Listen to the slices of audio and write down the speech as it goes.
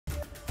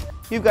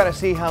You've got to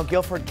see how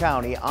Guilford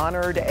County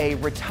honored a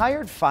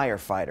retired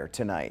firefighter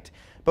tonight.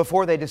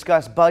 Before they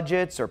discussed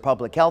budgets or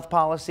public health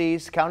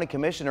policies, county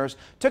commissioners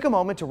took a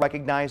moment to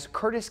recognize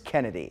Curtis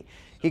Kennedy.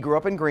 He grew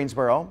up in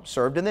Greensboro,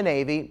 served in the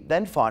Navy,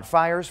 then fought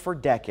fires for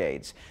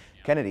decades.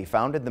 Kennedy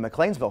founded the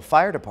McLeansville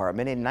Fire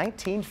Department in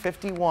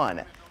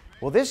 1951.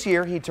 Well, this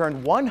year he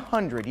turned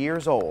 100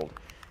 years old.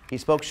 He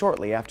spoke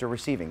shortly after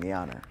receiving the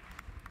honor.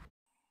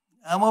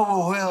 I'm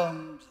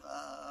overwhelmed.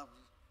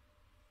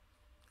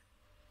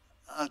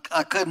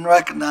 I couldn't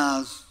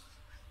recognize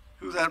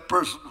who that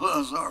person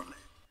was or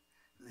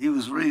he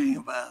was reading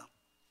about.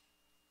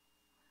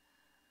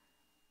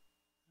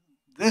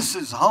 This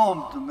is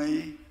home to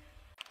me.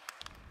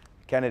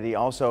 Kennedy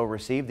also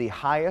received the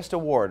highest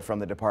award from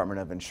the Department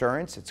of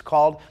Insurance. It's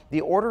called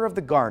the Order of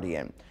the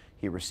Guardian.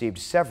 He received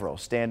several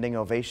standing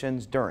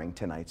ovations during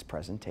tonight's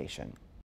presentation.